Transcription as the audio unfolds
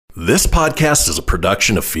This podcast is a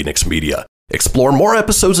production of Phoenix Media. Explore more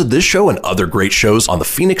episodes of this show and other great shows on the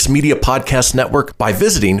Phoenix Media Podcast Network by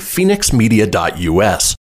visiting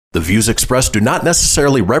phoenixmedia.us. The views expressed do not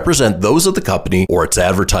necessarily represent those of the company or its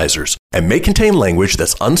advertisers and may contain language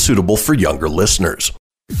that's unsuitable for younger listeners.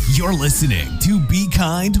 You're listening to Be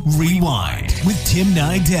Kind, Rewind with Tim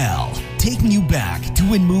Nidell, taking you back to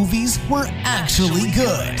when movies were actually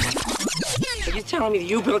good. Are you telling me that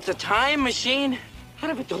you built a time machine out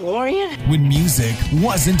of a DeLorean? When music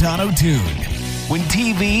wasn't auto-tuned. When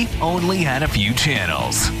TV only had a few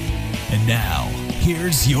channels. And now,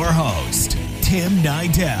 here's your host, Tim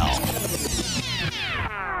Nidell.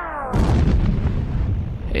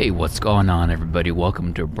 Hey, what's going on, everybody?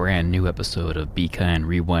 Welcome to a brand new episode of Be Kind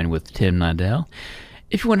Rewind with Tim Nidell.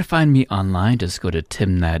 If you want to find me online, just go to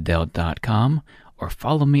timnidell.com or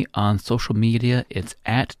follow me on social media. It's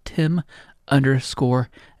at Tim_Nidell.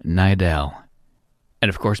 And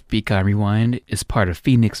of course, Be Kind Rewind is part of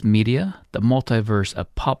Phoenix Media, the multiverse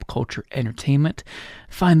of pop culture entertainment.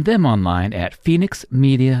 Find them online at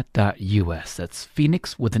phoenixmedia.us. That's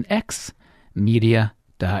Phoenix with an X,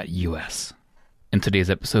 media.us. In today's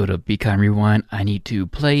episode of Be Kind Rewind, I need to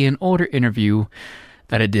play an older interview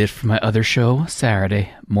that I did for my other show,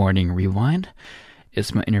 Saturday Morning Rewind.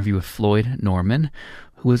 It's my interview with Floyd Norman,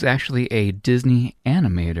 who was actually a Disney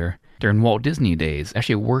animator during Walt Disney days.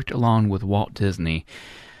 Actually worked along with Walt Disney.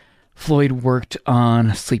 Floyd worked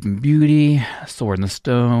on Sleeping Beauty, Sword in the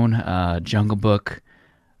Stone, Jungle Book,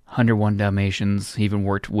 101 Dalmatians. He even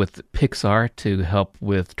worked with Pixar to help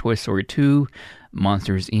with Toy Story 2,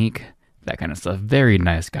 Monsters, Inc., that kind of stuff. Very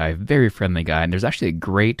nice guy, very friendly guy. And there's actually a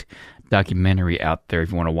great documentary out there if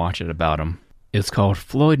you want to watch it about him. It's called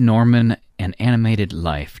Floyd Norman, An Animated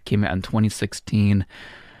Life. Came out in 2016.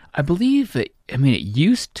 I believe it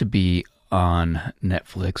used to be on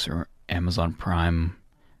Netflix or Amazon Prime.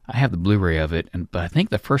 I have the Blu-ray of it, but I think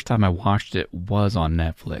the first time I watched it was on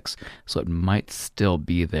Netflix, so it might still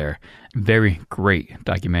be there. Very great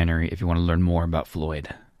documentary if you want to learn more about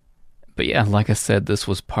Floyd. But yeah, like I said, this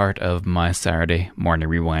was part of my Saturday Morning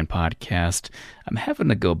Rewind podcast. I'm having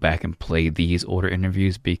to go back and play these older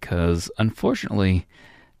interviews because, unfortunately,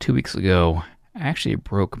 2 weeks ago, I actually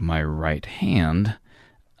broke my right hand.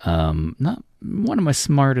 Not one of my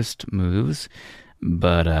smartest moves,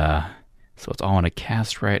 but, so it's all in a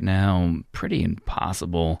cast right now. Pretty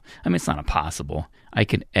impossible. I mean, it's not impossible. I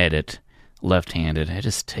can edit left-handed. It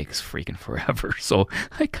just takes freaking forever, so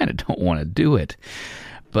I kind of don't want to do it.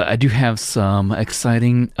 But I do have some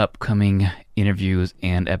exciting upcoming interviews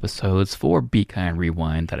and episodes for Be Kind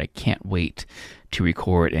Rewind that I can't wait to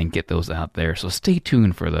record and get those out there. So stay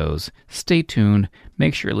tuned for those. Stay tuned.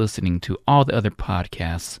 Make sure you're listening to all the other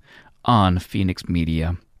podcasts on Phoenix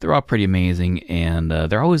Media. They're all pretty amazing, and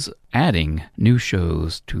they're always adding new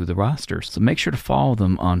shows to the roster. So make sure to follow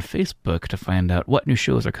them on Facebook to find out what new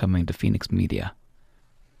shows are coming to Phoenix Media.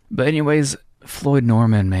 But anyways, Floyd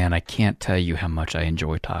Norman, man, I can't tell you how much I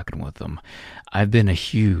enjoy talking with him. I've been a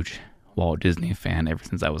huge Walt Disney fan ever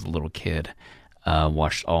since I was a little kid.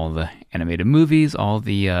 Watched all the animated movies, all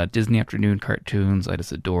the Disney afternoon cartoons. I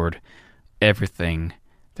just adored everything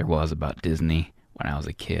there was about Disney when I was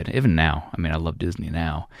a kid. Even now, I mean, I love Disney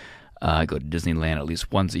now. I go to Disneyland at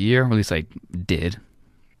least once a year, or at least I did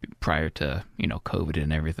prior to, COVID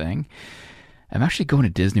and everything. I'm actually going to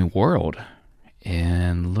Disney World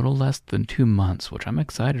in a little less than 2 months, which I'm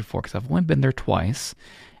excited for because I've only been there twice,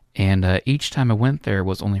 and each time I went there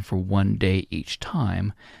was only for 1 day each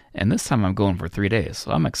time, and this time I'm going for 3 days,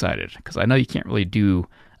 so I'm excited because I know you can't really do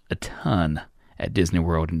a ton at Disney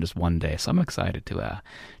World in just 1 day, so I'm excited to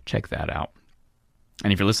check that out.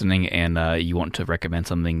 And if you're listening and you want to recommend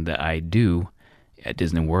something that I do at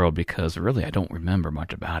Disney World, because really I don't remember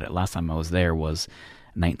much about it. Last time I was there was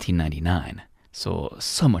 1999. So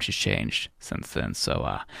much has changed since then.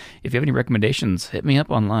 So if you have any recommendations, hit me up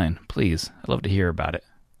online, please. I'd love to hear about it.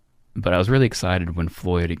 But I was really excited when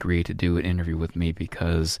Floyd agreed to do an interview with me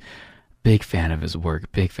because big fan of his work.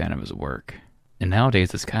 And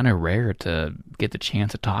nowadays it's kind of rare to get the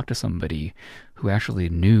chance to talk to somebody who actually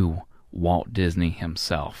knew Walt Disney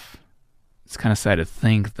himself. It's kind of sad to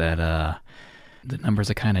think that the numbers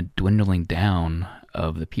are kind of dwindling down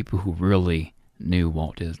of the people who really knew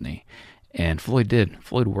Walt Disney. And Floyd did.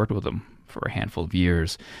 Floyd worked with him for a handful of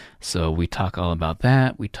years. So we talk all about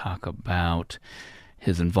that. We talk about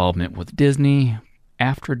his involvement with Disney,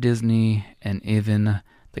 after Disney, and even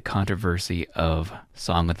the controversy of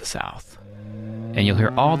Song of the South. And you'll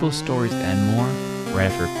hear all those stories and more right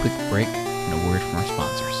after a quick break and a word from our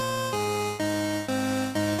sponsors.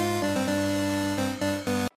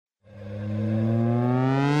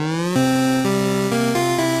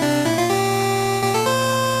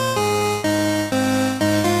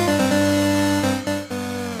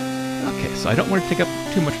 I don't want to take up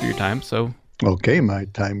too much of your time, so... Okay, my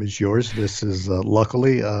time is yours. This is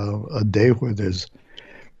luckily a day where there's,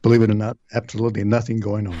 believe it or not, absolutely nothing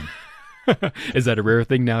going on. Is that a rare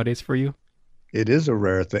thing nowadays for you? It is a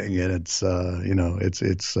rare thing, and it's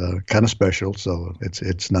it's kind of special. So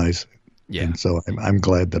it's nice. Yeah. And so I'm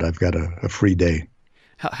glad that I've got a free day.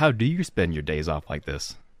 How do you spend your days off like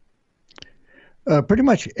this? Pretty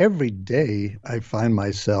much every day, I find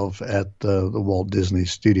myself at the Walt Disney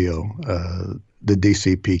Studio, the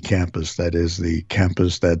DCP campus. That is the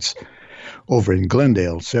campus that's over in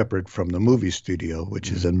Glendale, separate from the movie studio,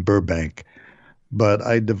 which is in Burbank. But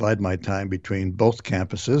I divide my time between both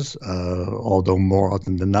campuses, although more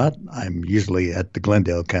often than not, I'm usually at the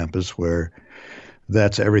Glendale campus, where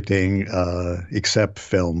that's everything except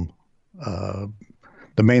film.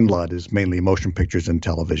 The main lot is mainly motion pictures and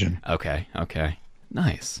television. Okay.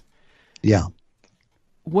 Nice. Yeah.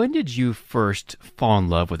 When did you first fall in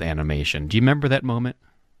love with animation? Do you remember that moment?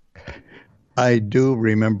 I do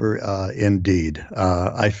remember, indeed.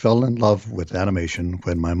 I fell in love with animation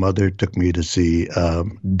when my mother took me to see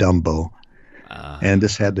Dumbo. And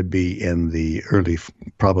this had to be in the early,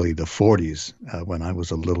 probably the 40s, when I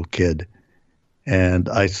was a little kid. And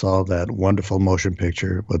I saw that wonderful motion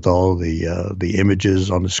picture with all the images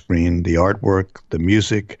on the screen, the artwork, the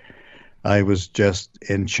music. I was just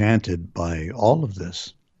enchanted by all of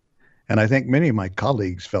this. And I think many of my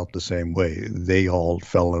colleagues felt the same way. They all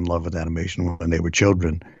fell in love with animation when they were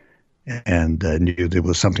children and knew there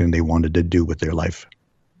was something they wanted to do with their life.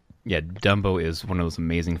 Yeah, Dumbo is one of those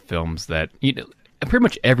amazing films that, pretty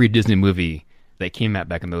much every Disney movie that came out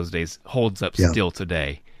back in those days holds up still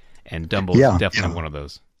today. And Dumbo is definitely one of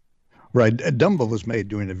those. Right. Dumbo was made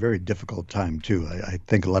during a very difficult time, too. I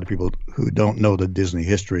think a lot of people who don't know the Disney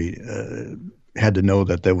history had to know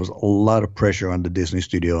that there was a lot of pressure on the Disney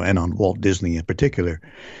studio and on Walt Disney in particular.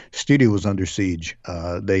 Studio was under siege.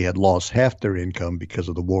 They had lost half their income because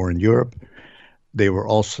of the war in Europe. They were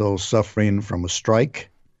also suffering from a strike.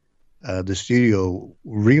 The studio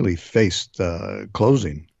really faced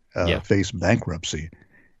closing, faced bankruptcy.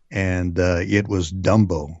 And it was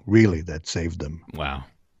Dumbo, really, that saved them. Wow.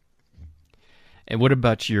 And what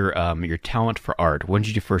about your talent for art? When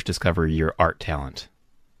did you first discover your art talent?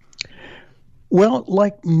 Well,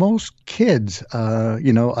 like most kids,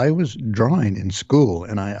 I was drawing in school,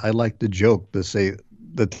 and I like to joke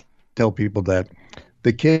to tell people that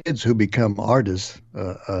the kids who become artists,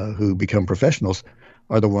 who become professionals,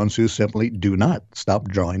 are the ones who simply do not stop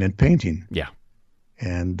drawing and painting. Yeah.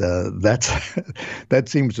 And that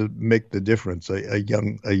seems to make the difference. A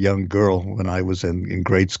young girl when I was in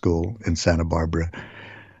grade school in Santa Barbara,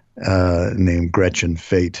 named Gretchen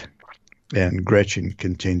Fate, and Gretchen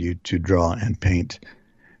continued to draw and paint,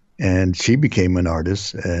 and she became an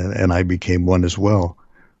artist, and I became one as well.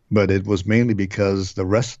 But it was mainly because the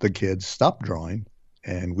rest of the kids stopped drawing,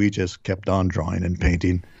 and we just kept on drawing and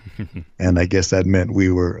painting. And I guess that meant we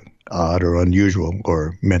were odd or unusual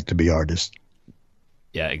or meant to be artists.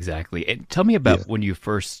 Yeah, exactly. And tell me about when you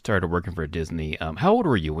first started working for Disney. How old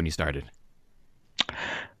were you when you started?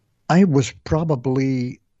 I was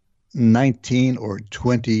probably 19 or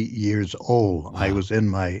 20 years old. Wow. I was in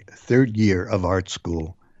my third year of art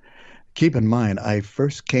school. Keep in mind, I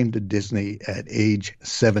first came to Disney at age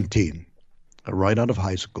 17, right out of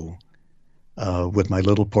high school, with my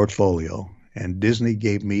little portfolio. And Disney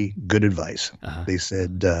gave me good advice. Uh-huh. They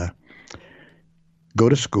said, go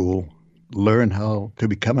to school, learn how to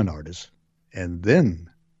become an artist, and then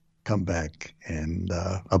come back and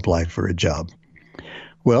apply for a job.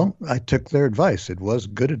 Well, I took their advice. It was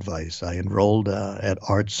good advice. I enrolled at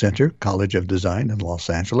Art Center College of Design in Los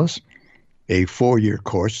Angeles, a 4-year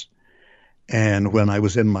course. And when I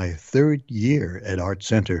was in my third year at Art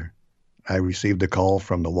Center, I received a call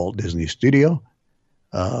from the Walt Disney Studio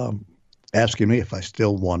asking me if I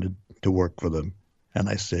still wanted to work for them. And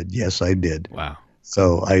I said, yes, I did. Wow.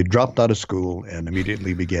 So I dropped out of school and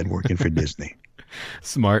immediately began working for Disney.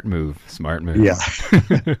 Smart move. Yeah.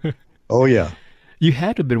 Oh, yeah. You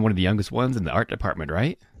had to have been one of the youngest ones in the art department,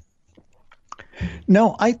 right?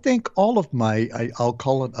 No, I think all of I'll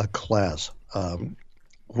call it a class.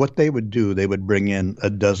 What they would do, they would bring in a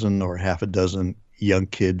dozen or half a dozen young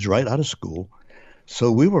kids right out of school.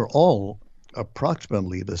 So we were all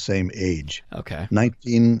approximately the same age. Okay.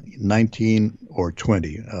 19 or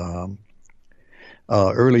 20.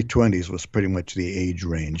 Early 20s was pretty much the age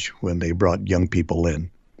range when they brought young people in,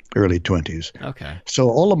 early 20s. Okay. So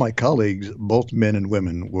all of my colleagues, both men and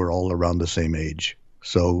women, were all around the same age.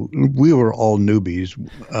 So we were all newbies.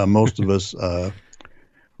 Most of us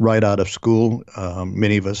right out of school.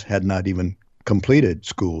 Many of us had not even completed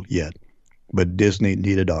school yet, but Disney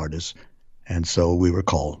needed artists. And so we were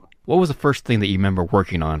called. What was the first thing that you remember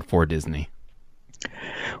working on for Disney?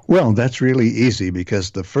 Well, that's really easy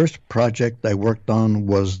because the first project I worked on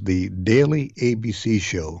was the daily ABC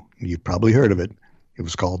show. You've probably heard of it. It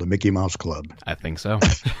was called the Mickey Mouse Club. I think so.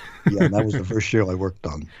 Yeah, that was the first show I worked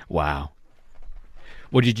on. Wow.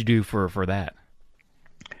 What did you do for that?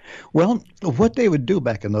 Well, what they would do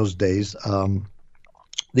back in those days,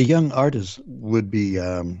 the young artists would be,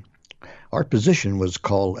 our position was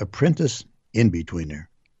called apprentice in-betweener.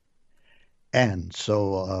 And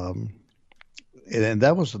so, and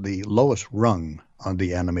that was the lowest rung on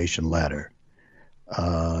the animation ladder.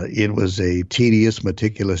 It was a tedious,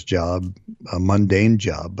 meticulous job, a mundane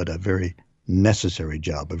job, but a very necessary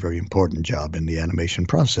job, a very important job in the animation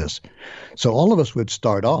process. So all of us would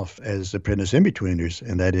start off as apprentice in-betweeners,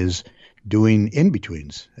 and that is doing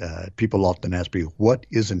in-betweens. People often ask me, what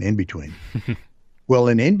is an in-between? Well,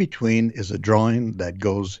 an in-between is a drawing that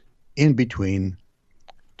goes in between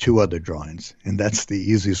two other drawings, and that's the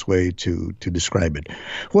easiest way to describe it.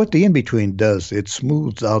 What the in-between does, it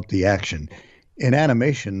smooths out the action. In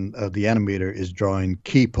animation, the animator is drawing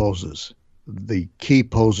key poses, the key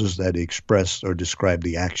poses that express or describe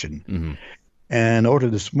the action. Mm-hmm. And in order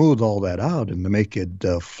to smooth all that out and to make it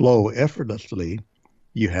flow effortlessly,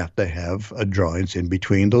 you have to have drawings in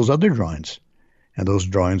between those other drawings. And those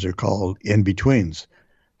drawings are called in-betweens.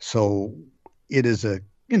 So it is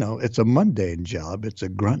it's a mundane job, it's a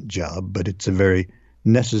grunt job, but it's a very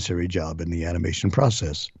necessary job in the animation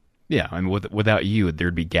process. Yeah, I mean, without you,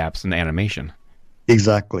 there'd be gaps in the animation.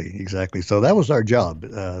 Exactly. So that was our job,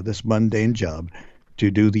 this mundane job, to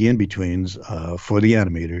do the in-betweens for the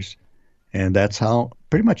animators. And that's how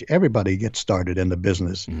pretty much everybody gets started in the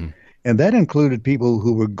business. Mm-hmm. And that included people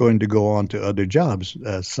who were going to go on to other jobs.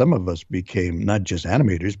 Some of us became not just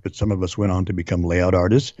animators, but some of us went on to become layout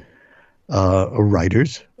artists,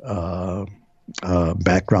 writers,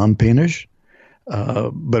 background painters.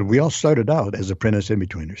 But we all started out as apprentice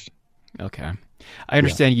in-betweeners. Okay. I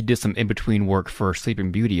understand you did some in-between work for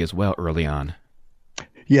Sleeping Beauty as well early on.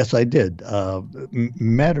 Yes, I did.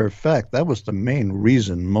 Matter of fact, that was the main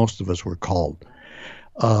reason most of us were called.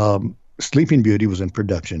 Sleeping Beauty was in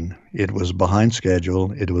production. It was behind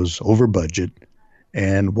schedule. It was over budget.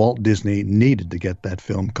 And Walt Disney needed to get that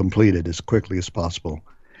film completed as quickly as possible.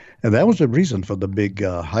 And that was the reason for the big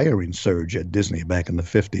hiring surge at Disney back in the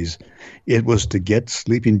 50s. It was to get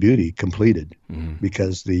Sleeping Beauty completed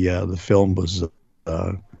because the film was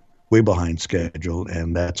way behind schedule,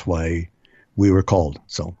 and that's why we were called.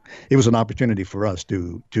 So it was an opportunity for us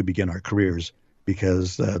to begin our careers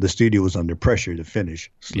because the studio was under pressure to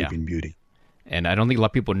finish Sleeping Beauty. And I don't think a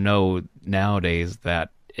lot of people know nowadays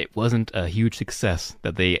that it wasn't a huge success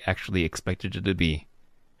that they actually expected it to be.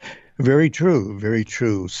 Very true, very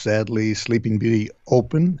true. Sadly, Sleeping Beauty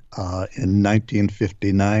opened in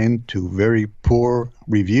 1959 to very poor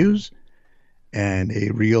reviews and a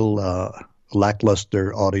real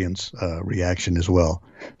lackluster audience reaction as well.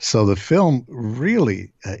 So the film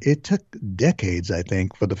really, it took decades, I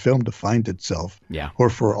think, for the film to find itself or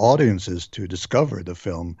for audiences to discover the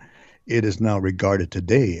film. It is now regarded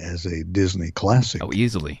today as a Disney classic. Oh,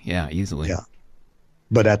 easily. Yeah, easily. Yeah.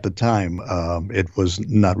 But at the time, it was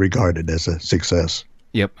not regarded as a success.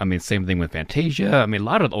 Yep. I mean, same thing with Fantasia. I mean, a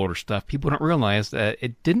lot of the older stuff, people don't realize that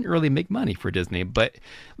it didn't really make money for Disney, but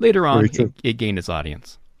later on, it gained its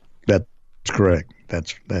audience. That's correct.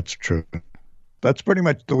 That's true. That's pretty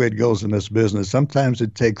much the way it goes in this business. Sometimes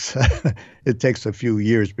it takes it takes a few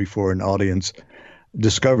years before an audience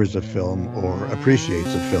discovers a film or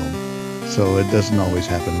appreciates a film. So it doesn't always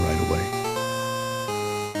happen right away.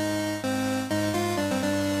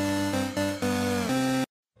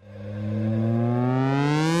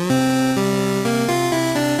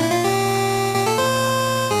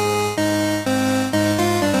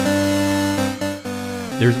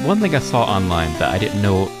 There's one thing I saw online that I didn't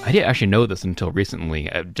know. I didn't actually know this until recently,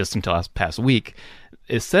 just until last past week.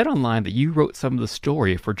 It said online that you wrote some of the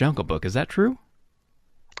story for Jungle Book. Is that true?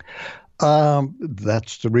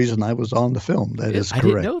 That's the reason I was on the film. That is correct. I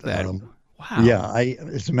didn't know that. Wow. Yeah,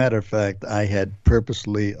 as a matter of fact, I had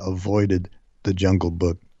purposely avoided the Jungle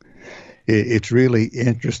Book. It's really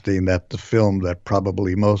interesting that the film that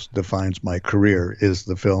probably most defines my career is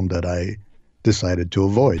the film that I decided to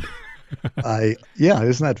avoid.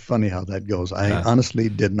 Isn't that funny how that goes? I honestly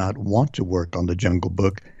did not want to work on the Jungle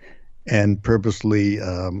Book and purposely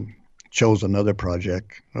chose another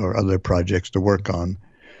project or other projects to work on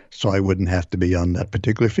so I wouldn't have to be on that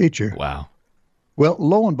particular feature. Wow. Well,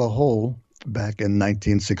 lo and behold, back in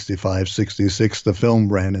 1965, 66, the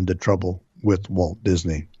film ran into trouble with Walt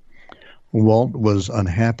Disney. Walt was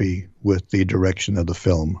unhappy with the direction of the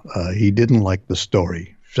film. He didn't like the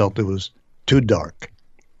story, felt it was too dark,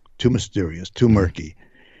 too mysterious, too murky,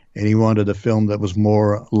 and he wanted a film that was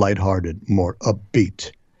more lighthearted, more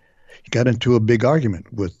upbeat. He got into a big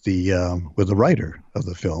argument with the writer of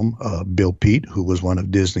the film, Bill Peet, who was one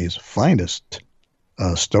of Disney's finest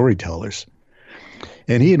storytellers.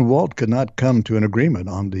 And he and Walt could not come to an agreement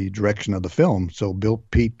on the direction of the film, so Bill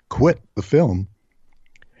Peet quit the film,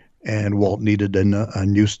 and Walt needed a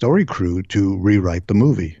new story crew to rewrite the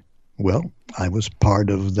movie. Well, I was part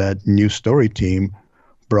of that new story team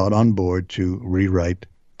brought on board to rewrite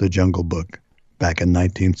The Jungle Book back in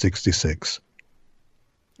 1966.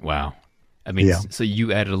 Wow. I mean, so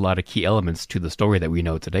you added a lot of key elements to the story that we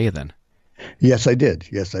know today then. Yes, I did.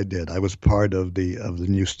 Yes, I did. I was part of the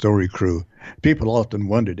new story crew. People often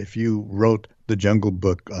wondered if you wrote The Jungle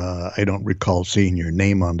Book. I don't recall seeing your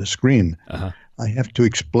name on the screen. I have to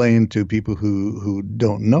explain to people who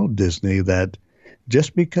don't know Disney that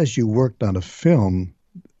just because you worked on a film,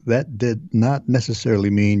 that did not necessarily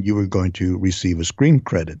mean you were going to receive a screen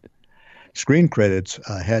credit. Screen credits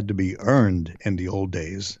had to be earned in the old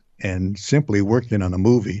days, and simply working on a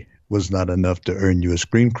movie was not enough to earn you a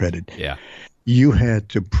screen credit. Yeah. You had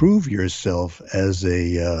to prove yourself as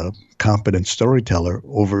a competent storyteller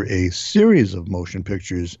over a series of motion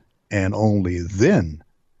pictures, and only then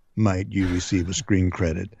might you receive a screen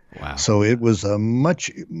credit. Wow. So it was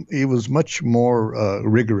much more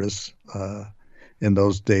rigorous in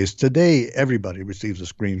those days. Today, everybody receives a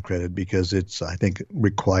screen credit because it's, I think,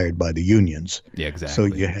 required by the unions. Yeah, exactly.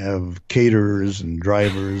 So you have caterers and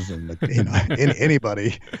drivers and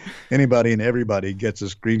anybody and everybody gets a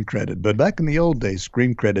screen credit. But back in the old days,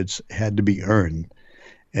 screen credits had to be earned,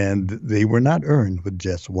 and they were not earned with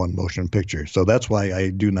just one motion picture. So that's why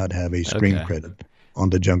I do not have a screen credit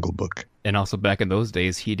on The Jungle Book. And also back in those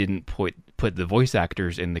days, he didn't put the voice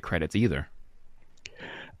actors in the credits either.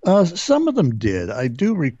 Some of them did. I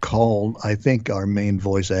do recall, I think our main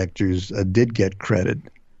voice actors did get credit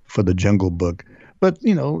for The Jungle Book. But,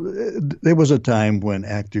 there was a time when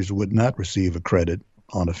actors would not receive a credit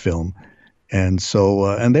on a film. And so,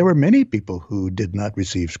 and there were many people who did not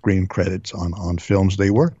receive screen credits on films they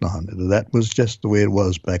worked on. That was just the way it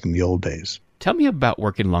was back in the old days. Tell me about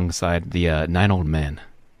working alongside the Nine Old Men.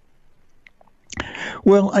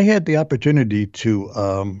 Well, I had the opportunity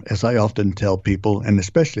to, as I often tell people, and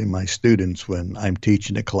especially my students when I'm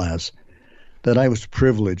teaching a class, that I was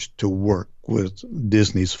privileged to work with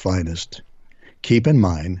Disney's finest. Keep in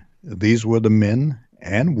mind, these were the men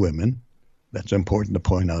and women, that's important to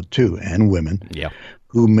point out too, and women,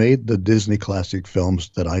 who made the Disney classic films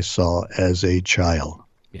that I saw as a child.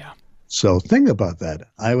 Yeah. So think about that.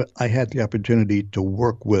 I had the opportunity to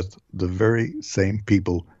work with the very same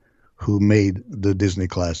people who made the Disney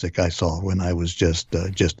classic I saw when I was just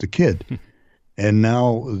a kid. And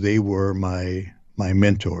now they were my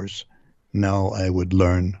mentors. Now I would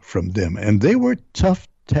learn from them. And they were tough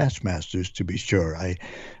taskmasters, to be sure.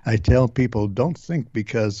 I tell people, don't think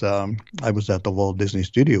because I was at the Walt Disney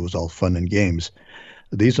Studio, it was all fun and games.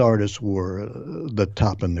 These artists were the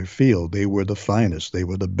top in their field. They were the finest. They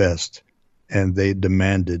were the best. And they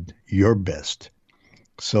demanded your best.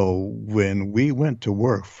 So when we went to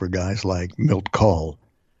work for guys like Milt Kahl,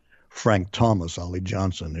 Frank Thomas, Ollie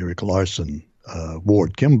Johnson, Eric Larson,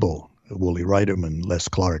 Ward Kimball, Wooly Reiterman, Les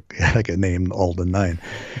Clark, I can name all the nine,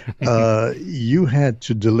 you had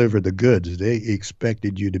to deliver the goods. They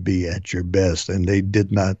expected you to be at your best, and they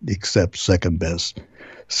did not accept second best.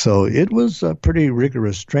 So it was a pretty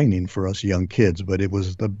rigorous training for us young kids, but it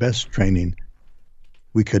was the best training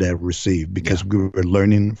we could have received because we were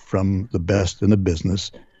learning from the best in the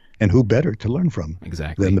business, and who better to learn from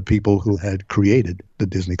than the people who had created the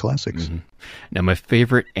Disney classics. Mm-hmm. Now, my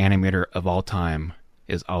favorite animator of all time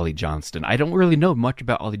is Ollie Johnston. I don't really know much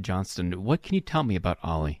about Ollie Johnston. What can you tell me about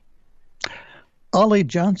Ollie? Ollie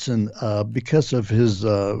Johnston, because of his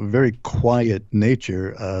very quiet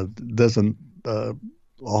nature, doesn't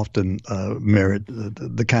often merit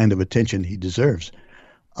the kind of attention he deserves.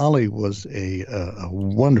 Ollie was a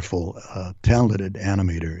wonderful, talented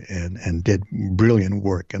animator and did brilliant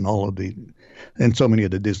work in so many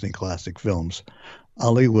of the Disney classic films.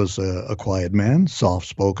 Ollie was a quiet man,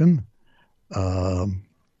 soft-spoken.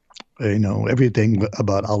 Everything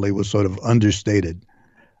about Ollie was sort of understated.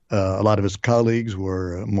 A lot of his colleagues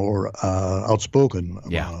were more outspoken,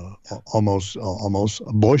 almost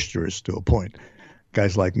boisterous to a point.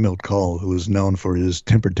 Guys like Milt Kahl, who was known for his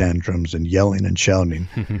temper tantrums and yelling and shouting.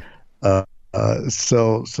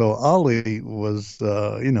 So Ollie was,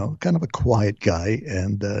 kind of a quiet guy,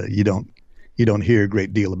 and you don't you don't hear a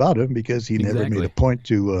great deal about him because he never made a point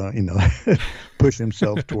to, push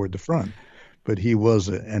himself toward the front. But he was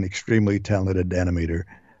an extremely talented animator.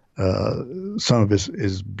 Some of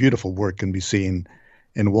his beautiful work can be seen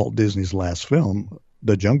in Walt Disney's last film,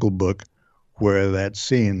 The Jungle Book, where that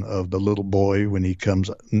scene of the little boy when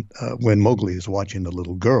Mowgli is watching the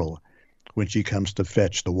little girl, when she comes to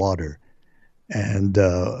fetch the water, and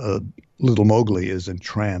little Mowgli is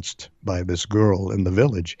entranced by this girl in the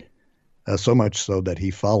village, so much so that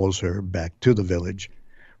he follows her back to the village.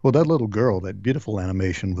 Well, that little girl, that beautiful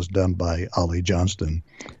animation was done by Ollie Johnston.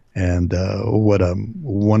 And what a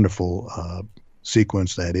wonderful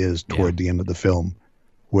sequence that is toward the end of the film,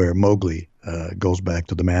 where Mowgli goes back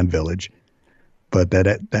to the man village. But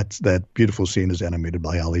that beautiful scene is animated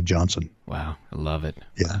by Ollie Johnston. Wow, I love it.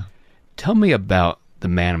 Yeah. Tell me about the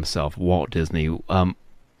man himself, Walt Disney.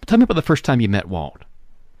 Tell me about the first time you met Walt.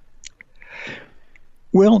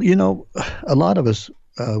 Well, a lot of us,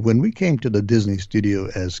 when we came to the Disney studio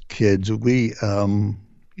as kids, we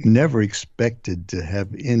never expected to have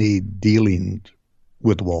any dealing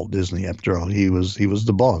with Walt Disney. After all, he was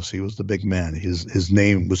the boss. He was the big man. His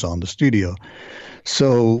name was on the studio.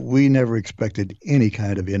 So we never expected any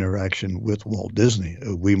kind of interaction with Walt Disney.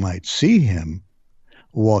 We might see him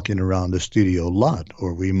walking around the studio lot,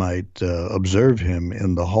 or we might observe him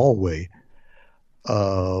in the hallway.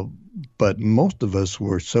 But most of us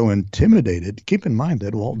were so intimidated. Keep in mind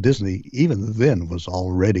that Walt Disney, even then, was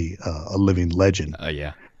already a living legend.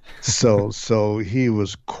 Yeah. So he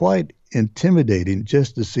was quite intimidating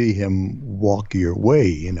just to see him walk your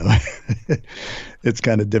way. It's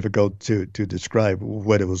kind of difficult to describe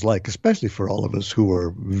what it was like, especially for all of us who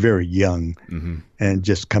were very young and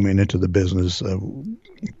just coming into the business,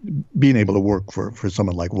 being able to work for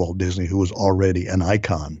someone like Walt Disney, who was already an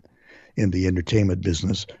icon in the entertainment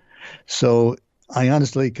business. So I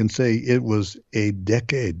honestly can say it was a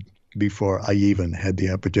decade before I even had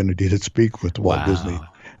the opportunity to speak with Walt Disney.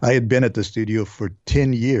 I had been at the studio for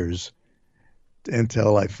 10 years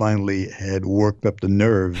until I finally had worked up the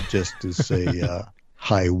nerve just to say,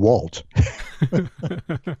 hi, Walt.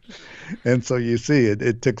 And so you see,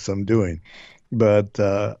 it took some doing. But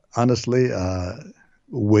honestly,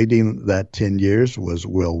 waiting that 10 years was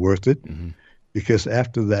well worth it, because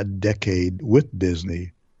after that decade with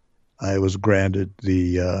Disney, I was granted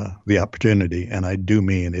the opportunity, and I do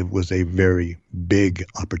mean it was a very big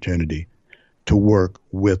opportunity, to work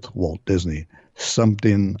with Walt Disney,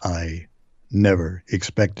 something I never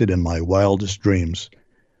expected in my wildest dreams,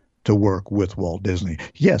 to work with Walt Disney.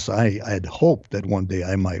 Yes, I had hoped that one day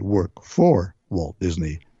I might work for Walt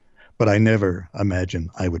Disney, but I never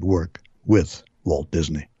imagined I would work with Walt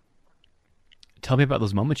Disney. Tell me about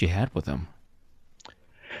those moments you had with him.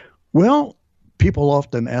 Well, people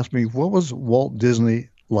often ask me, what was Walt Disney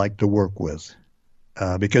like to work with?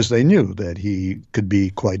 Because they knew that he could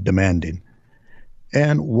be quite demanding.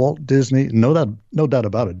 And Walt Disney, no doubt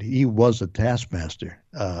about it, he was a taskmaster.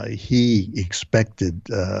 He expected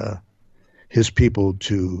his people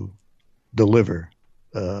to deliver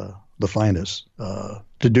the finest,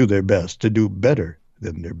 to do their best, to do better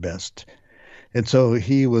than their best. And so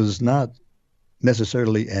he was not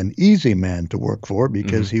necessarily an easy man to work for,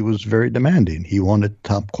 because he was very demanding. He wanted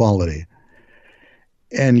top quality.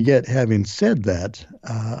 And yet, having said that,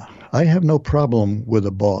 I have no problem with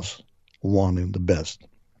a boss wanting the best.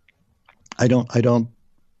 I don't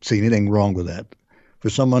see anything wrong with that.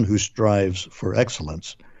 For someone who strives for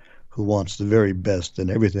excellence, who wants the very best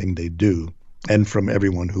in everything they do, and from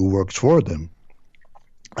everyone who works for them,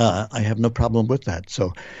 I have no problem with that.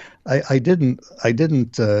 So I didn't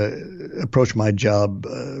approach my job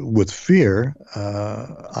with fear.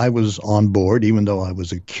 I was on board, even though I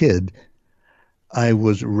was a kid. I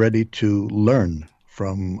was ready to learn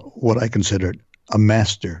from what I considered a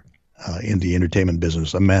master in the entertainment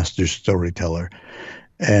business, a master storyteller,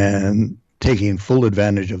 and taking full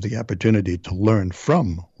advantage of the opportunity to learn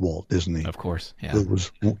from Walt Disney. Of course, yeah.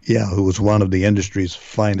 Who was one of the industry's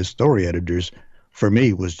finest story editors. For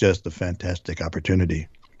me, was just a fantastic opportunity.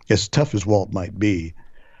 As tough as Walt might be,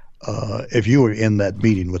 if you were in that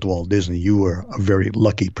meeting with Walt Disney, you were a very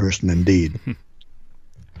lucky person indeed.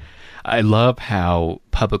 I love how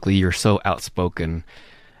publicly you're so outspoken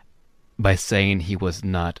by saying he was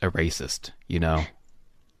not a racist, Yeah,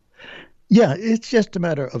 it's just a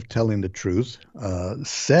matter of telling the truth.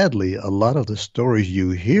 Sadly, a lot of the stories you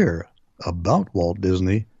hear about Walt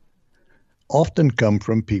Disney often come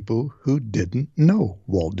from people who didn't know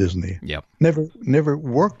Walt Disney. Yep. Never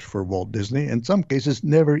worked for Walt Disney. In some cases,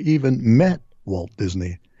 never even met Walt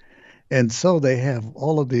Disney. And so they have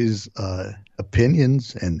all of these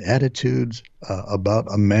opinions and attitudes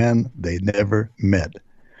about a man they never met.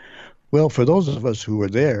 Well, for those of us who were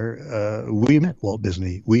there, we met Walt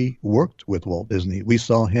Disney. We worked with Walt Disney. We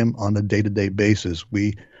saw him on a day-to-day basis.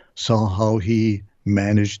 We saw how he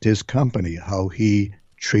managed his company, how he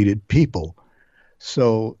treated people.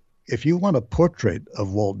 So if you want a portrait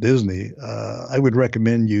of Walt Disney, I would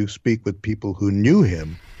recommend you speak with people who knew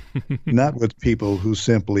him, not with people who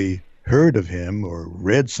simply heard of him or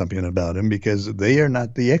read something about him, because they are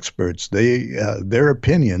not the experts. Their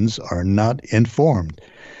opinions are not informed.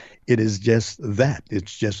 It is just that.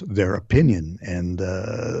 It's just their opinion, and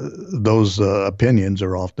those opinions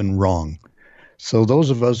are often wrong. So those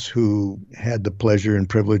of us who had the pleasure and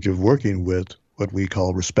privilege of working with what we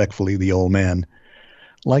call respectfully the old man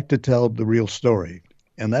like to tell the real story.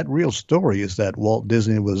 And that real story is that Walt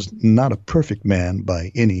Disney was not a perfect man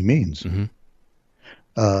by any means.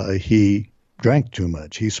 Mm-hmm. He drank too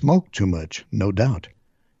much. He smoked too much, no doubt.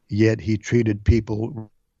 Yet he treated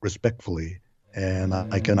people respectfully. And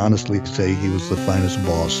I can honestly say he was the finest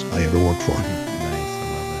boss I ever worked for. Nice. I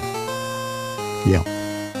love Yeah.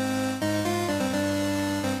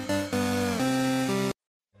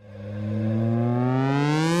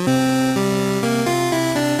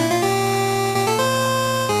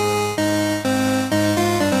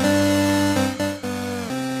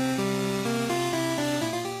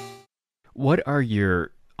 What are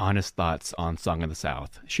your honest thoughts on Song of the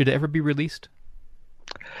South? Should it ever be released?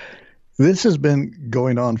 This has been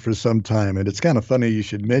going on for some time, and it's kind of funny you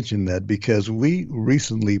should mention that, because we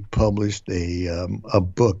recently published a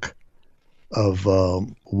book of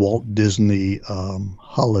Walt Disney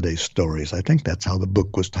holiday stories. I think that's how the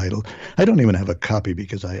book was titled. I don't even have a copy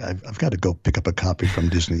because I've got to go pick up a copy from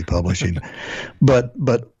Disney Publishing. But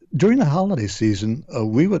during the holiday season,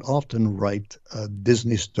 we would often write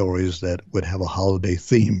Disney stories that would have a holiday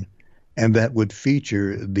theme and that would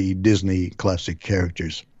feature the Disney classic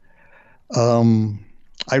characters.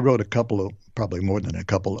 I wrote probably more than a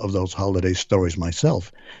couple of those holiday stories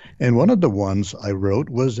myself. And one of the ones I wrote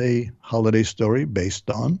was a holiday story based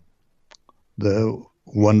on the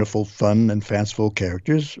wonderful, fun, and fanciful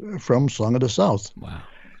characters from Song of the South. Wow.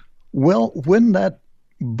 Well, when that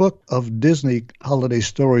book of Disney holiday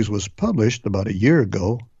stories was published about a year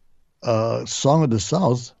ago, Song of the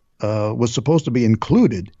South was supposed to be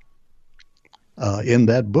included in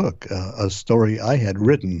that book, a story I had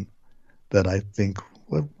written that I think,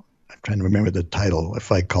 well, I'm trying to remember the title,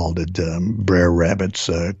 if I called it Brer Rabbit's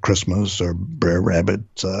Christmas or Brer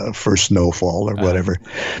Rabbit's First Snowfall or whatever.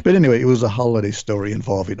 But anyway, it was a holiday story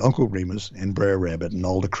involving Uncle Remus and Brer Rabbit and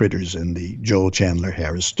all the critters in the Joel Chandler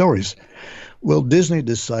Harris stories. Well, Disney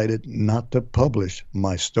decided not to publish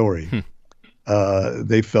my story.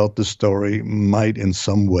 They felt the story might in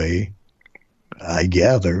some way, I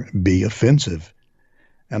gather, be offensive.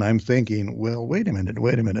 And I'm thinking, well, wait a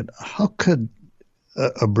minute. How could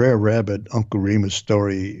a Brer Rabbit, Uncle Remus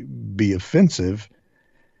story be offensive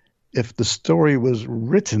if the story was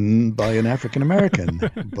written by an African American?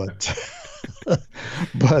 But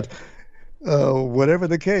whatever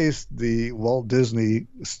the case, the Walt Disney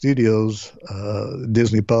Studios,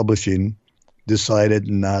 Disney Publishing, decided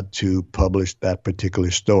not to publish that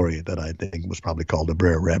particular story that I think was probably called The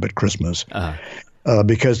Brer Rabbit Christmas.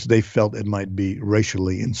 Because they felt it might be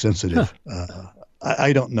racially insensitive.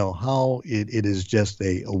 I don't know how. It is just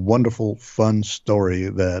a wonderful, fun story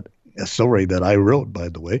that I wrote, by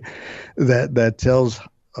the way, that tells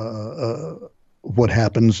what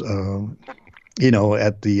happens,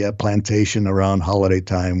 at the plantation around holiday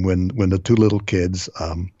time when the two little kids,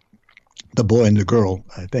 the boy and the girl,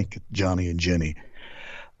 I think Johnny and Jenny,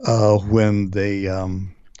 when they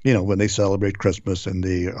when they celebrate Christmas and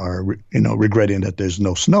they are, regretting that there's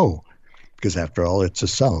no snow, because after all, it's the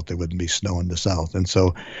South. There wouldn't be snow in the South. And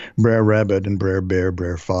so Brer Rabbit and Brer Bear,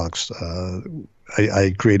 Brer Fox,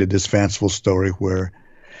 I created this fanciful story where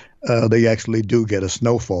they actually do get a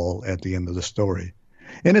snowfall at the end of the story.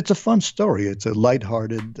 And it's a fun story. It's a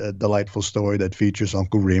lighthearted, delightful story that features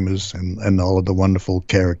Uncle Remus and all of the wonderful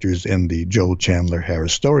characters in the Joel Chandler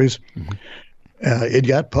Harris stories. Mm-hmm. It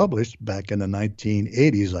got published back in the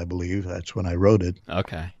 1980s, I believe. That's when I wrote it.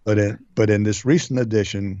 Okay. But in this recent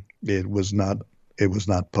edition, it was not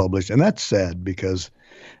published, and that's sad because,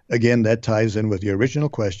 again, that ties in with the original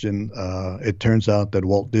question. It turns out that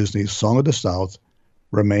Walt Disney's Song of the South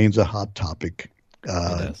remains a hot topic,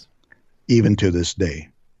 even to this day,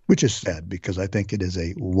 which is sad because I think it is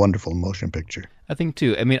a wonderful motion picture. I think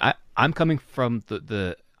too. I mean, I'm coming from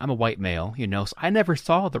the I'm a white male, so I never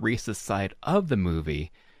saw the racist side of the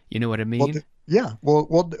movie. You know what I mean?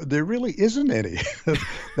 Well, there really isn't any.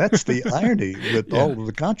 That's the irony with all of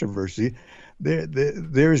the controversy.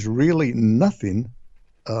 there's really nothing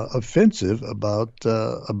offensive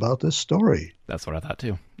about this story. That's what I thought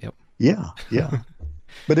too. Yep. Yeah, yeah.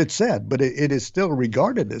 But it's sad, but it is still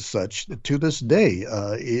regarded as such to this day.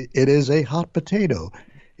 It is a hot potato.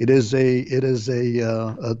 It is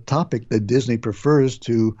a topic that Disney prefers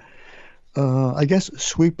to, I guess,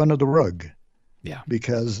 sweep under the rug. Yeah.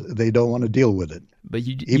 Because they don't want to deal with it. But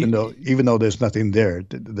even though there's nothing there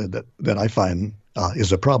that I find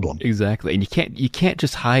is a problem. Exactly, and you can't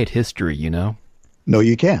just hide history, you know. No,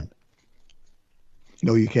 you can't.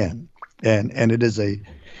 No, you can't. And it is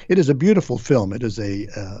a beautiful film. It is a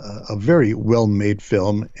very well made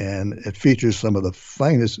film, and it features some of the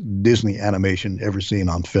finest Disney animation ever seen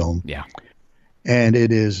on film. Yeah. And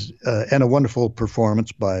it is and a wonderful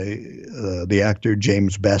performance by the actor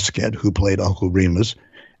James Baskett, who played Uncle Remus,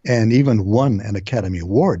 and even won an Academy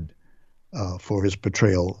Award for his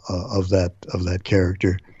portrayal of that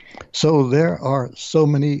character. So there are so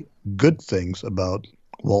many good things about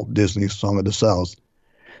Walt Disney's Song of the South,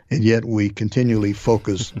 and yet we continually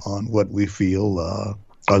focus on what we feel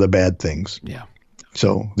are the bad things. Yeah.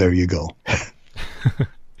 So there you go.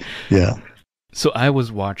 Yeah. So I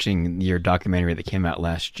was watching your documentary that came out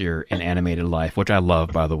last year, An Animated Life, which I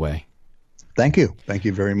love, by the way. Thank you. Thank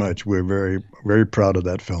you very much. We're very, very proud of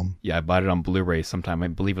that film. Yeah, I bought it on Blu-ray sometime. I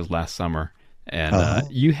believe it was last summer. And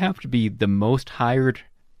you have to be the most hired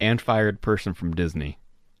and fired person from Disney.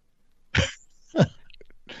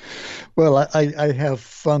 Well, I have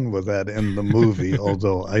fun with that in the movie,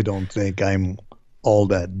 although I don't think I'm all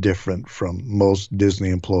that different from most Disney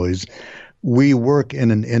employees. We work in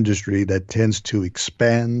an industry that tends to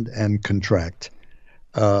expand and contract.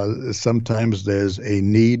 Sometimes there's a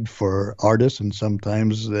need for artists, and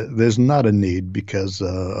sometimes there's not a need because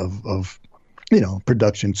of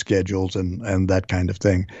production schedules and that kind of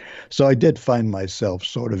thing. So I did find myself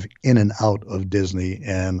sort of in and out of Disney,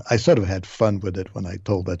 and I sort of had fun with it when I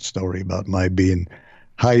told that story about my being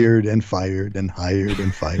hired and fired and hired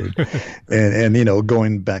and fired and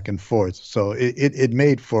going back and forth. So it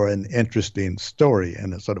made for an interesting story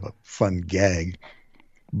and a sort of a fun gag.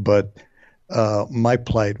 But my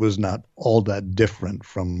plight was not all that different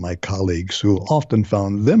from my colleagues, who often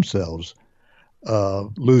found themselves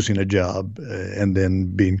losing a job and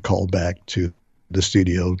then being called back to the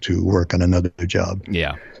studio to work on another job.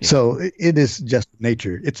 Yeah. So it is just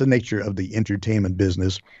nature. It's a nature of the entertainment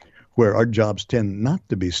business, where our jobs tend not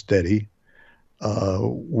to be steady,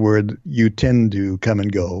 where you tend to come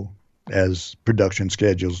and go as production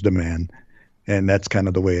schedules demand. And that's kind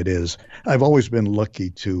of the way it is. I've always been lucky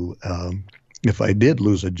to, if I did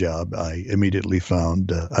lose a job, I immediately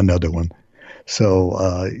found another one. So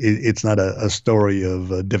it's not a story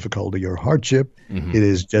of difficulty or hardship. Mm-hmm. It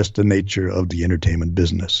is just the nature of the entertainment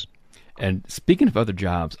business. And speaking of other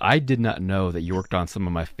jobs, I did not know that you worked on some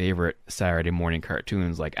of my favorite Saturday morning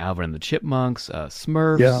cartoons like Alvin and the Chipmunks,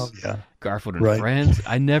 Smurfs, Garfield and Friends.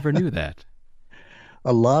 I never knew that.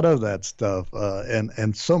 A lot of that stuff,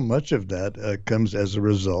 and so much of that comes as a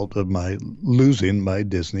result of my losing my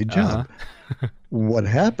Disney job. What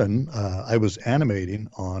happened, I was animating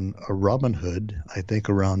on a Robin Hood, I think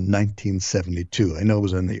around 1972. I know it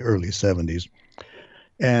was in the early 70s.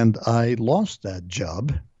 And I lost that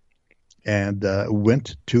job and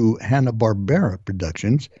went to Hanna-Barbera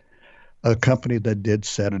Productions, a company that did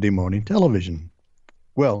Saturday morning television.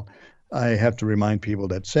 Well, I have to remind people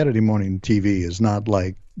that Saturday morning TV is not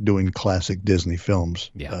like doing classic Disney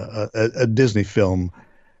films. Yeah. A Disney film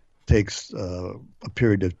takes a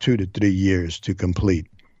period of 2 to 3 years to complete.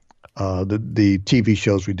 The TV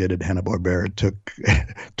shows we did at Hanna-Barbera took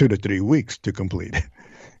 2 to 3 weeks to complete,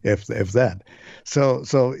 if that. So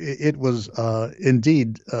it was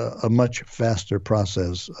indeed a much faster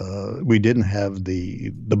process. We didn't have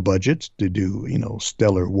the budgets to do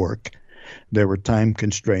stellar work. There were time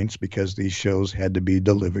constraints because these shows had to be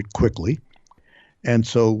delivered quickly. And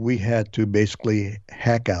so we had to basically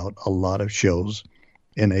hack out a lot of shows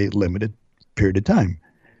in a limited period of time.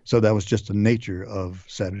 So that was just the nature of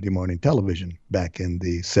Saturday morning television back in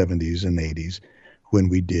the 70s and 80s, when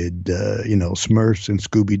we did, Smurfs and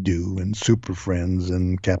Scooby-Doo and Super Friends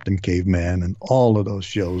and Captain Caveman and all of those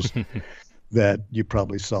shows that you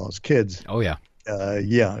probably saw as kids. Oh, yeah.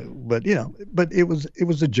 But it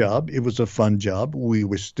was a job. It was a fun job. We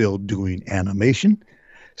were still doing animation,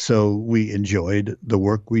 so we enjoyed the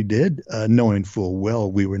work we did, knowing full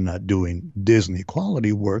well we were not doing Disney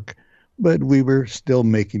quality work, but we were still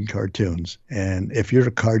making cartoons. And if you're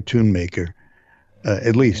a cartoon maker,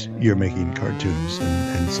 at least you're making cartoons.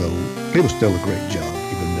 And so it was still a great job,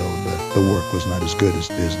 even though the work was not as good as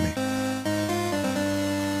Disney.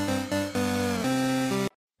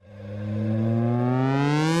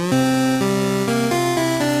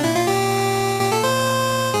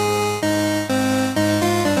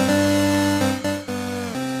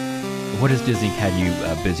 has Disney had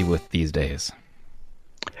you busy with these days?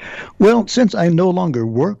 Well, since I no longer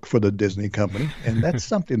work for the Disney company, and that's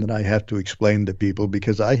something that I have to explain to people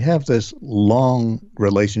because I have this long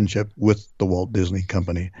relationship with the Walt Disney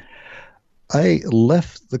Company. I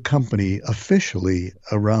left the company officially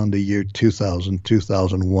around the year 2000,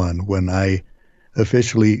 2001, when I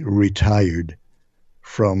officially retired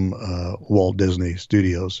from Walt Disney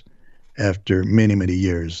Studios after many, many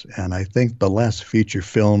years. And I think the last feature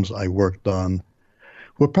films I worked on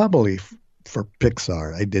were probably for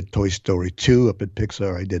Pixar. I did Toy Story 2 up at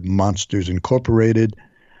Pixar. I did Monsters Incorporated.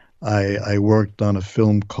 I worked on a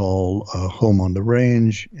film called Home on the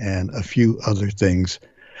Range and a few other things.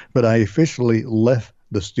 But I officially left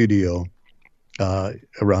the studio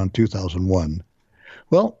around 2001.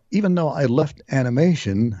 Well, even though I left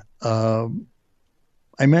animation, I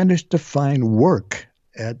managed to find work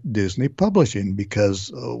at Disney Publishing because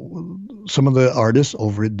some of the artists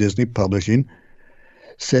over at Disney Publishing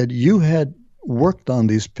said, you had worked on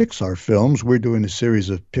these Pixar films. We're doing a series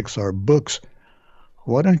of Pixar books.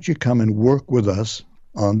 Why don't you come and work with us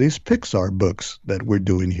on these Pixar books that we're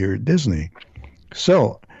doing here at Disney?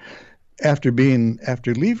 So after leaving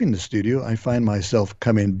the studio, I find myself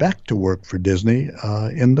coming back to work for Disney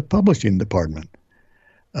in the publishing department.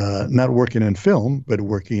 Not working in film, but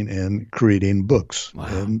working in creating books. Wow.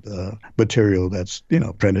 And material that's,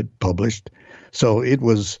 printed, published. So it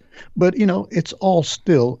was, but, it's all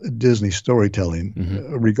still Disney storytelling,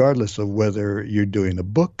 regardless of whether you're doing a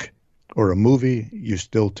book or a movie, you're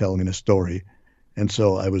still telling a story. And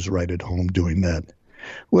so I was right at home doing that.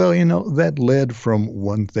 Well, that led from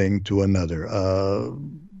one thing to another.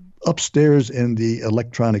 Upstairs in the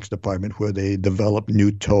electronics department where they develop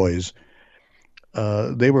new toys,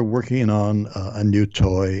 they were working on a new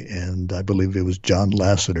toy, and I believe it was John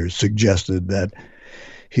Lasseter suggested that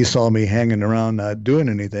he saw me hanging around not doing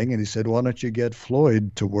anything, and he said, why don't you get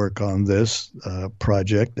Floyd to work on this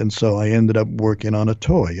project? And so I ended up working on a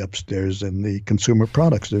toy upstairs in the consumer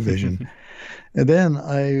products division. And then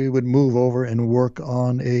I would move over and work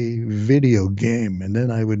on a video game, and then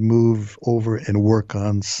I would move over and work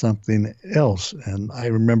on something else. And I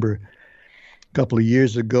remember a couple of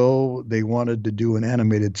years ago, they wanted to do an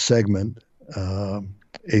animated segment, a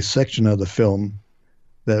section of the film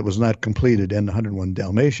that was not completed in 101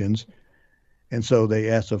 Dalmatians. And so they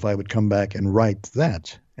asked if I would come back and write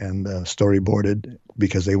that and storyboarded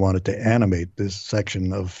because they wanted to animate this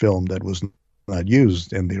section of film that was not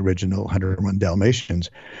used in the original 101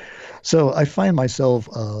 Dalmatians. So I find myself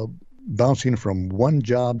bouncing from one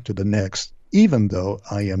job to the next. Even though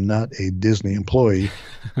I am not a Disney employee,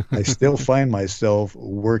 I still find myself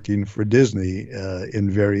working for Disney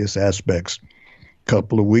in various aspects. A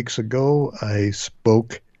couple of weeks ago, I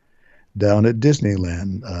spoke down at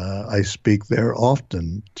Disneyland. I speak there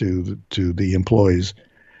often to the employees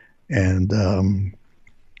and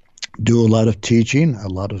do a lot of teaching, a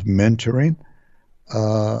lot of mentoring.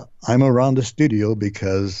 I'm around the studio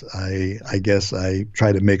because I guess I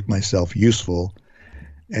try to make myself useful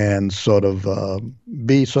and sort of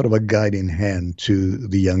be sort of a guiding hand to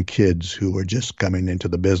the young kids who are just coming into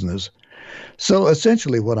the business. So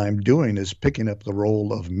essentially what I'm doing is picking up the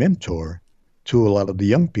role of mentor to a lot of the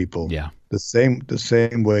young people. Yeah. The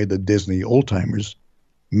same way the Disney old-timers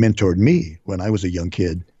mentored me when I was a young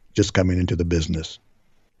kid just coming into the business.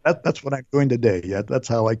 That's what I'm doing today. Yeah, that's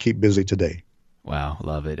how I keep busy today. Wow,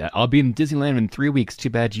 love it. I'll be in Disneyland in 3 weeks. Too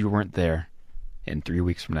bad you weren't there in 3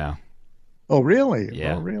 weeks from now. Oh, really?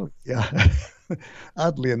 Yeah. Oh, really? Yeah.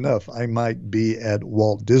 Oddly enough, I might be at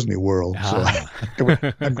Walt Disney World, so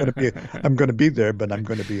I'm going to be there, but I'm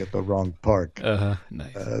going to be at the wrong park.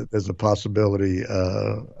 Nice. There's a possibility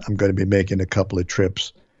I'm going to be making a couple of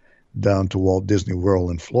trips down to Walt Disney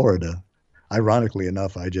World in Florida. Ironically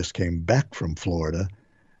enough, I just came back from Florida,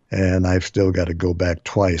 and I've still got to go back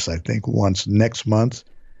twice. I think once next month,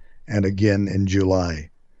 and again in July.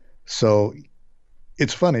 So.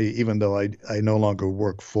 It's funny, even though I no longer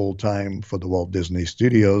work full-time for the Walt Disney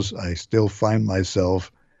Studios, I still find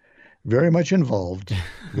myself very much involved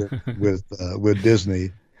with Disney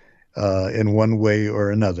in one way or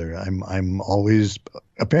another. I'm always,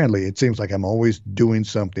 apparently it seems like I'm always doing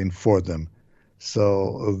something for them.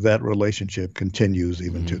 So that relationship continues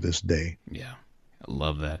even to this day. Yeah, I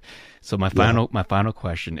love that. So my final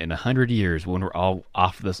question, in 100 years, when we're all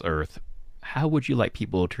off this earth, how would you like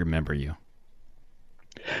people to remember you?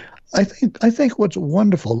 I think what's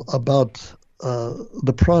wonderful about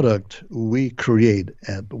the product we create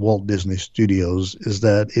at Walt Disney Studios is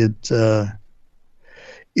that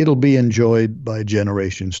it'll be enjoyed by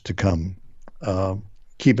generations to come.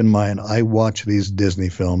 Keep in mind, I watched these Disney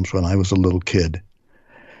films when I was a little kid,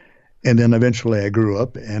 And then eventually I grew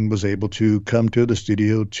up and was able to come to the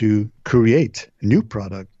studio to create a new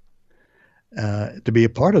product, to be a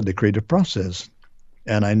part of the creative process.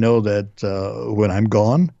 And I know that when I'm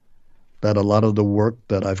gone, that a lot of the work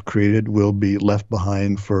that I've created will be left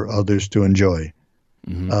behind for others to enjoy.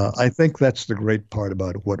 Mm-hmm. I think that's the great part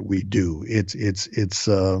about what we do. It's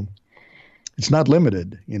not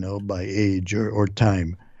limited, by age or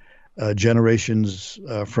time. Generations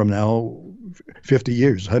from now, 50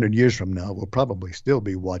 years, 100 years from now, will probably still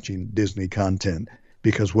be watching Disney content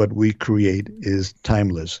because what we create is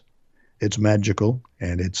timeless. It's magical,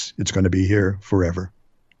 and it's going to be here forever.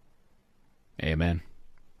 Amen.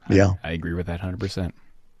 Yeah. I agree with that 100%.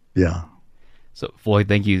 Yeah. So, Floyd,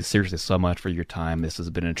 thank you seriously so much for your time. This has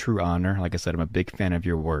been a true honor. Like I said, I'm a big fan of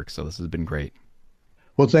your work, so this has been great.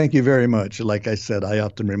 Well, thank you very much. Like I said, I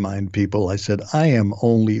often remind people, I said, I am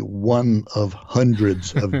only one of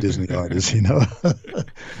hundreds of Disney artists,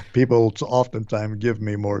 People oftentimes give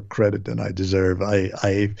me more credit than I deserve.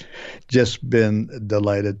 I've just been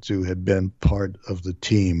delighted to have been part of the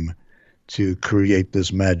team to create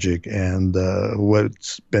this magic. And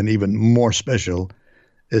what's been even more special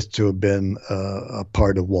is to have been a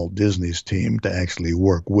part of Walt Disney's team, to actually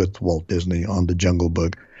work with Walt Disney on The Jungle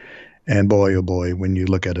Book. And boy, oh boy, when you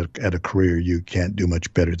look at a career, you can't do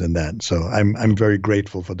much better than that. So I'm very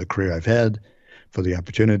grateful for the career I've had, for the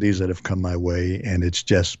opportunities that have come my way, and it's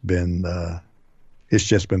just been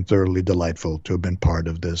thoroughly delightful to have been part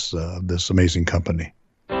of this amazing company.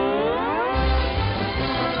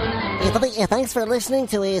 Thanks for listening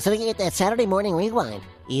to Saturday Morning Rewind.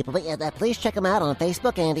 Please check them out on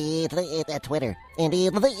Facebook and Twitter. And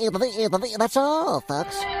that's all,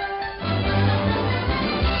 folks.